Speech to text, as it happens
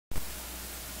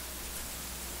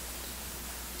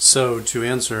So, to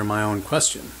answer my own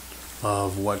question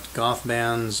of what goth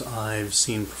bands I've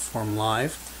seen perform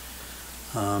live,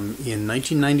 in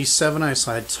 1997 I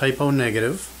saw Typo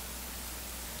Negative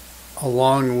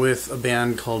along with a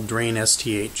band called Drain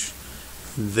STH.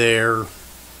 They're,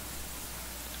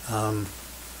 I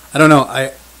don't know,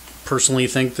 I personally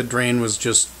think that Drain was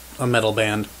just a metal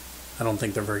band. I don't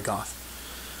think they're very goth.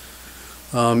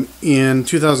 In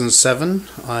 2007,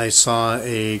 I saw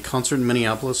a concert in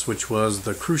Minneapolis, which was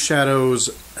the Crew Shadows,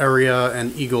 Area,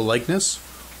 and Ego Likeness,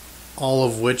 all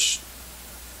of which,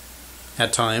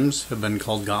 at times, have been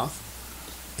called goth.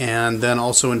 And then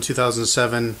also in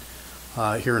 2007,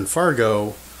 here in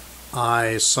Fargo,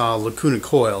 I saw Lacuna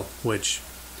Coil, which,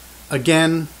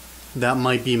 again, that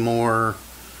might be more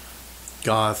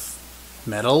goth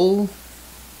metal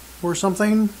or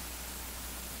something,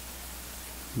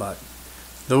 but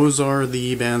those are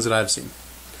the bands that I've seen.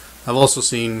 I've also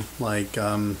seen, like,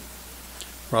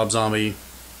 Rob Zombie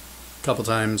a couple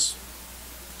times,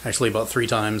 actually about 3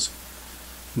 times,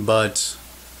 but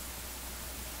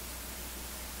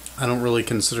I don't really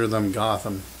consider them goth.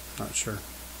 I'm not sure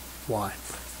why.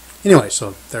 Anyway,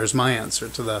 so there's my answer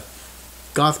to the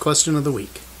goth question of the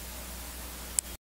week.